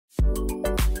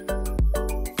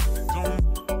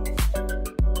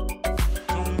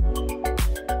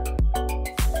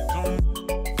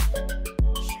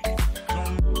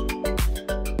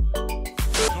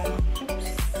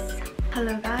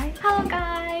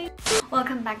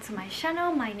Welcome back to my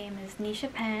channel. My name is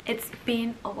Nisha Pan. It's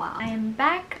been a while. I am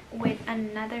back with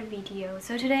another video.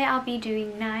 So today I'll be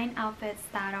doing 9 outfits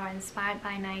that are inspired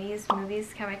by 90s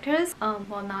movies characters.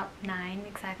 Well, not 9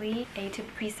 exactly, 8 to be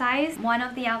precise. One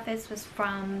of the outfits was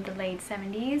from the late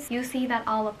 70s. You see that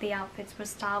all of the outfits were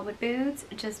styled with boots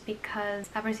just because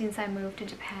ever since I moved to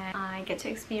Japan I get to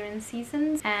experience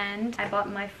seasons, and I bought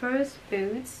my first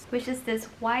boots, which is this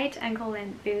white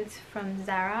ankle-length boots from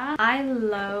Zara. I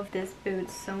love this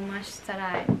boots so much that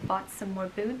I bought some more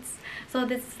boots. So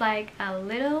this is like a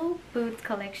little boot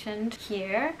collection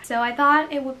here. So I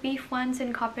thought it would be fun to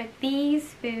incorporate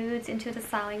these boots into the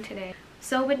styling today.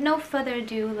 So with no further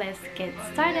ado, let's get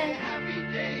started.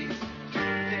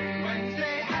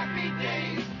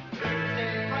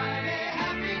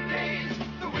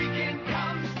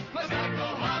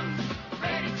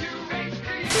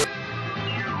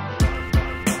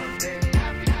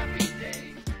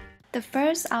 The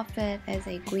first outfit is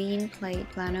a green plaid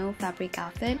flannel fabric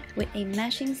outfit with a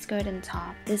matching skirt and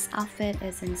top. This outfit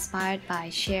is inspired by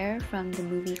Cher from the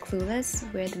movie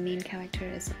Clueless, where the main character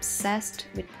is obsessed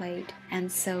with plaid,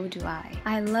 and so do I.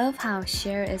 I love how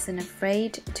Cher isn't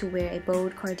afraid to wear a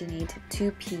bold coordinated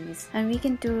two-piece, and we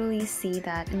can thoroughly see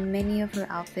that in many of her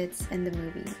outfits in the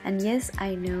movie. And yes,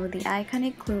 I know the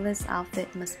iconic Clueless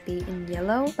outfit must be in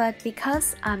yellow, but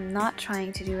because I'm not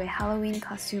trying to do a Halloween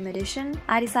costume edition,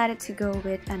 I decided to go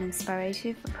with an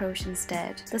inspirative approach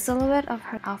instead. The silhouette of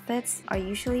her outfits are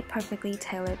usually perfectly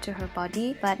tailored to her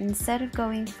body, but instead of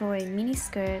going for a mini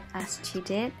skirt as she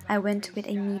did, I went with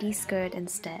a midi skirt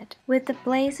instead. With the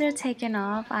blazer taken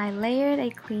off, I layered a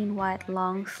clean white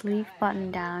long sleeve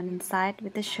button down inside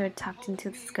with the shirt tucked into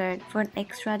the skirt for an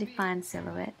extra defined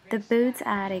silhouette. The boots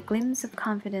add a glimpse of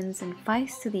confidence and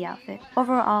vice to the outfit.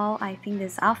 Overall, I think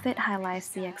this outfit highlights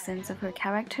the accents of her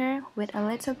character with a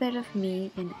little bit of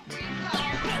me in it.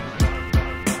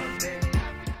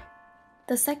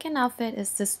 The second outfit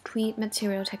is this tweed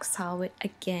material textile with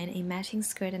again a matching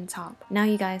skirt and top. Now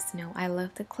you guys know I love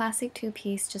the classic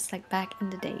two-piece just like back in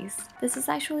the days. This is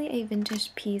actually a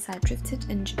vintage piece I thrifted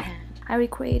in Japan. I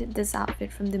recreated this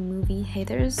outfit from the movie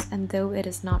Haters, and though it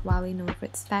is not widely known for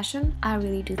its fashion, I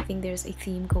really do think there's a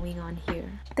theme going on here.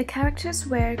 The characters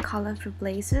wear colorful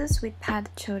blazers with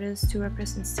padded shoulders to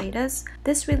represent status.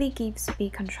 This really gives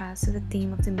big contrast to the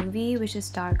theme of the movie, which is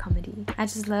dark comedy. I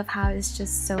just love how it's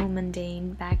just so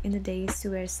mundane back in the days to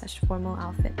wear such formal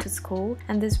outfit to school,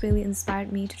 and this really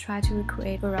inspired me to try to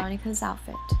recreate Veronica's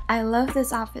outfit. I love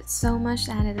this outfit so much,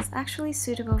 and it is actually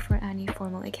suitable for any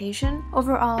formal occasion.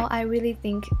 Overall, I really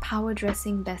think power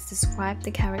dressing best described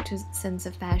the character's sense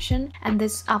of fashion, and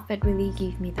this outfit really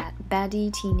gave me that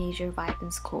baddie teenager vibe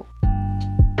in school.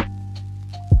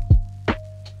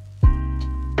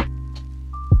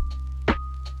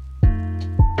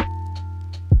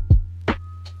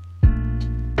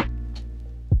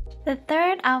 The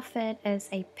third outfit is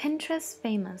a Pinterest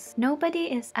famous. Nobody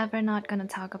is ever not gonna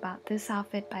talk about this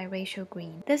outfit by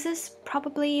rachelgreen. This is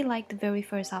probably like the very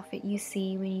first outfit you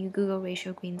see when you Google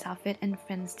rachelgreen's outfit in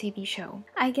Friends TV show.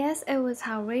 I guess it was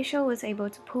how Rachel was able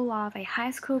to pull off a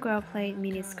high school girl plaid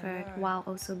miniskirt while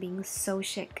also being so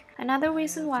chic. Another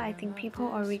reason why I think people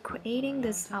are recreating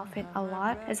this outfit a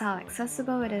lot is how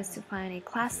accessible it is to find a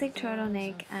classic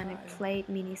turtleneck and a plaid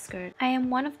miniskirt. I am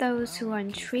one of those who are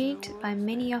intrigued by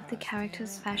many of the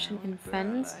characters' fashion in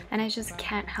Friends, and I just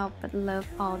can't help but love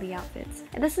all the outfits.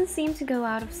 It doesn't seem to go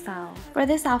out of style. For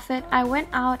this outfit, I went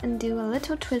out and do a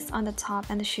little twist on the top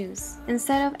and the shoes.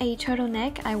 Instead of a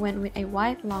turtleneck, I went with a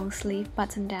white long sleeve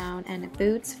button down and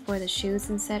boots for the shoes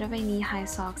instead of a knee-high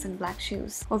socks and black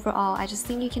shoes. Overall, I just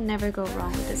think you can never go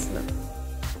wrong with this look.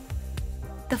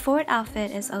 The fourth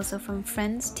outfit is also from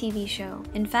Friends TV show.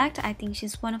 In fact, I think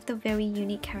she's one of the very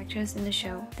unique characters in the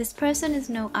show. This person is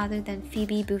no other than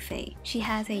phoebebuffay. She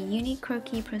has a unique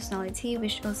quirky personality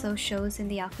which also shows in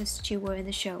the outfits she wore in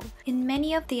the show. In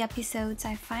many of the episodes,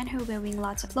 I find her wearing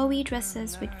lots of flowy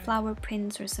dresses with flower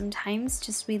prints or sometimes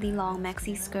just really long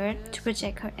maxi skirt to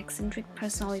project her eccentric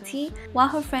personality, while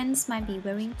her friends might be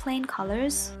wearing plain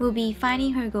colors. We'll be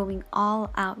finding her going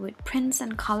all out with prints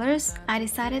and colors. I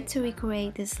decided to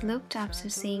recreate this look after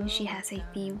seeing she has a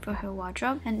theme for her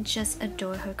wardrobe and just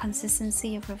adore her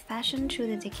consistency of her fashion through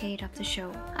the decade of the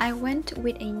show. I went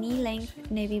with a knee-length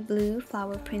navy blue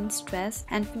flower print dress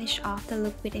and finished off the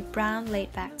look with a brown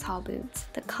laid-back tall boots.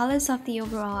 The colors of the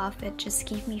overall outfit just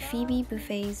give me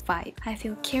phoebebuffay's vibe. I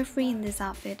feel carefree in this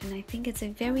outfit, and I think it's a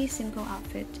very simple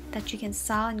outfit that you can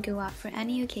style and go out for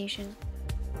any occasion.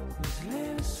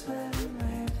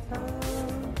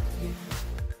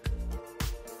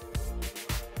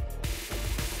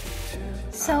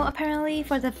 So apparently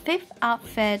for the 5th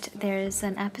outfit, there's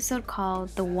an episode called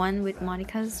The One with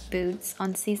Monica's Boots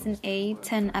on season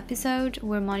 8, an episode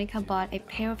where Monica bought a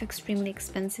pair of extremely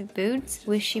expensive boots,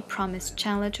 which she promised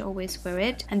Chandler to always wear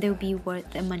it and they'll be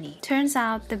worth the money. Turns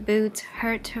out the boots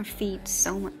hurt her feet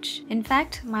so much. In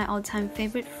fact, my all-time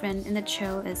favorite friend in the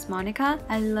show is Monica.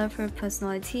 I love her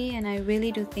personality and I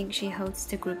really do think she holds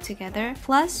the group together.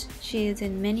 Plus, she is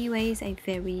in many ways a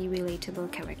very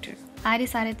relatable character. I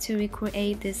decided to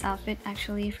recreate this outfit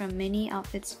actually from many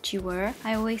outfits she wore.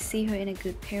 I always see her in a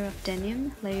good pair of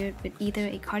denim, layered with either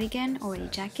a cardigan or a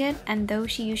jacket, and though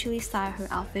she usually styles her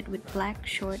outfit with black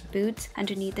short boots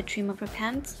underneath the trim of her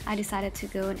pants, I decided to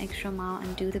go an extra mile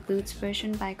and do the boots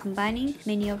version by combining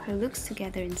many of her looks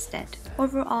together instead.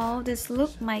 Overall, this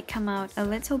look might come out a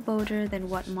little bolder than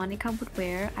what Monica would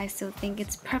wear. I still think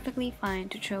it's perfectly fine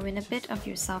to throw in a bit of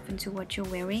yourself into what you're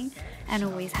wearing and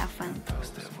always have fun.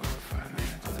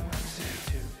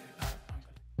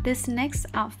 This next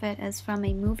outfit is from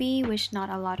a movie which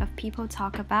not a lot of people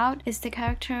talk about. It's the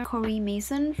character Corey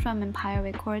Mason from Empire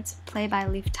Records, played by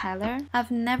Liv Tyler.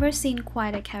 I've never seen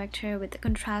quite a character with the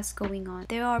contrast going on.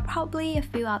 There are probably a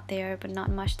few out there, but not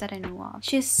much that I know of.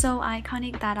 She's so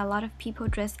iconic that a lot of people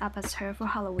dress up as her for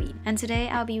Halloween. And today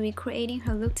I'll be recreating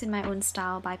her looks in my own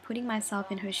style by putting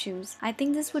myself in her shoes. I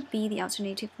think this would be the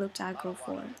alternative look I'll go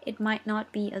for. It might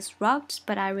not be as rocked,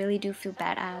 but I really do feel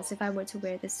badass if I were to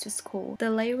wear this to school. The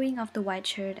layering of the white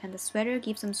shirt and the sweater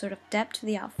gives some sort of depth to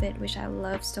the outfit, which I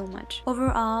love so much.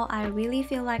 Overall, I really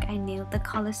feel like I nailed the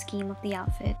color scheme of the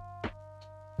outfit.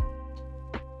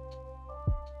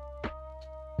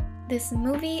 This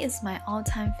movie is my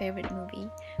all-time favorite movie.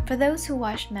 For those who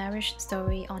watched Marriage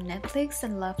Story on Netflix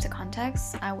and love the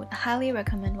context, I would highly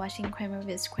recommend watching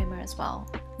Kramervskramer as well.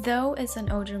 Though it's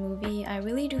an older movie, I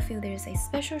really do feel there's a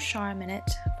special charm in it.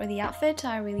 For the outfit,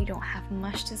 I really don't have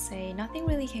much to say. Nothing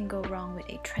really can go wrong with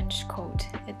a trench coat.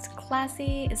 It's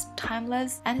classy, it's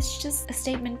timeless, and it's just a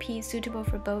statement piece suitable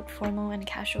for both formal and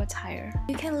casual attire.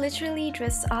 You can literally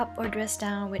dress up or dress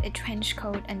down with a trench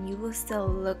coat and you will still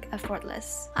look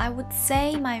effortless. I would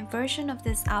say my version of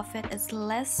this outfit is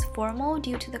less formal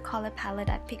due to the color palette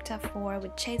I picked up for,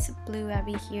 with shades of blue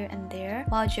every here and there,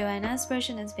 while Joanna's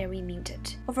version is very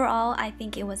muted. Overall, I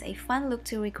think it was a fun look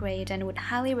to recreate and would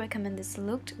highly recommend this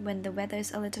look when the weather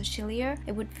is a little chillier.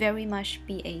 It would very much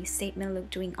be a statement look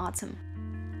during autumn.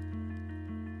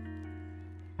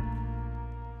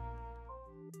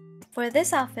 For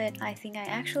this outfit, I think I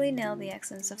actually nailed the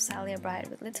accents of Sally Albright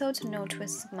with little to no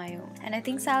twists of my own. And I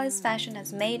think Sally's fashion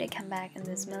has made a comeback in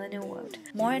this millennial world.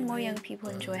 More and more young people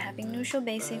enjoy having neutral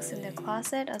basics in their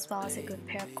closet, as well as a good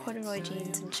pair of corduroy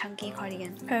jeans and chunky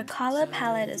cardigan. Her color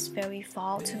palette is very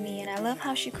fall to me, and I love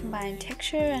how she combined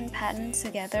texture and patterns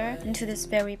together into this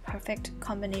very perfect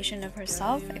combination of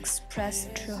herself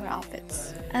expressed through her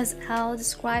outfits. As Al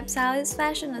described Sally's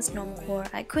fashion as normcore,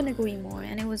 I couldn't agree more,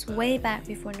 and it was way back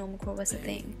before normcore was a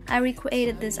thing. I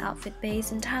recreated this outfit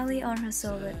based entirely on her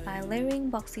silhouette by layering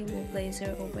boxy wool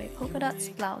blazer over a polka dots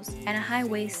blouse and a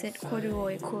high-waisted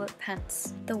corduroy culotte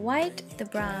pants. The white, the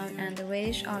brown, and the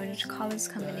reddish-orange colors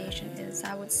combination is,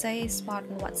 I would say, spot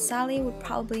on what Sally would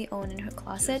probably own in her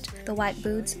closet. The white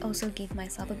boots also give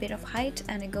myself a bit of height,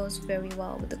 and it goes very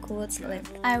well with the culotte's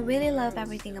length. I really love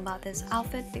everything about this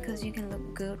outfit because you can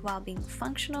look good while being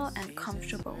functional and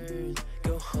comfortable.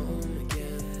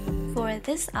 For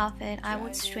this outfit, I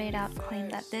would straight out claim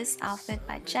that this outfit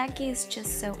by Jackie is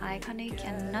just so iconic,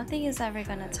 and nothing is ever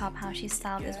gonna top how she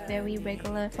styled this very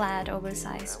regular plaid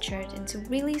oversized shirt into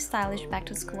really stylish back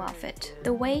to school outfit.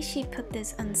 The way she put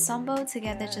this ensemble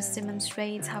together just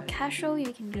demonstrates how casual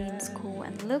you can be in school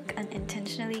and look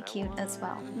unintentionally cute as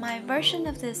well. My version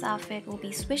of this outfit will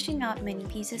be switching out many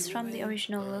pieces from the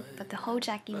original look, but the whole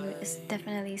Jackie mood is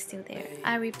definitely still there.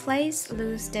 I replaced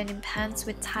loose denim pants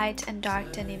with tight and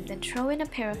dark denim, then throw in a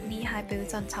pair of knee-high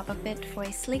boots on top of it for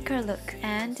a sleeker look.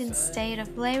 And instead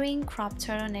of layering cropped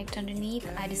turtleneck underneath,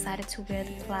 I decided to wear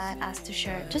the plaid as the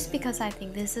shirt, just because I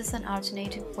think this is an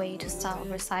alternative way to style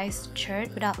oversized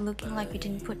shirt without looking like you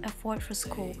didn't put effort for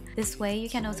school. This way you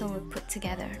can also look put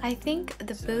together. I think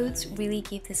the boots really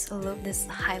give this look this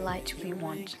highlight we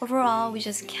want. Overall, we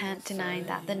just can't deny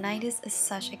that the 90s is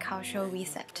such a cultural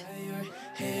reset.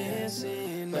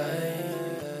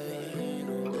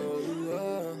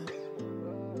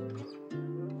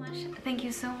 Thank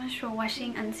you so much for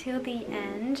watching until the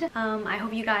end. I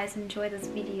hope you guys enjoyed this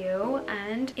video,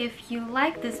 and if you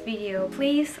like this video,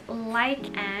 please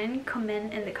like and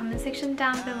comment in the comment section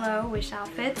down below which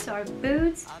outfits or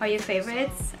boots are your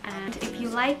favorites. And if you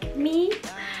like me,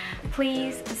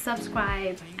 please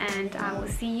subscribe, and I will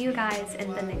see you guys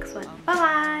in the next one.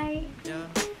 Bye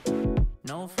bye.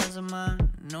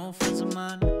 no friends of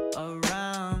mine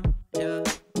around, yeah.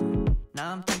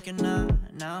 Now I'm thinking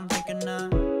I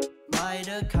might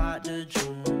have caught the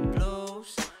June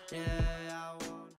blues, yeah.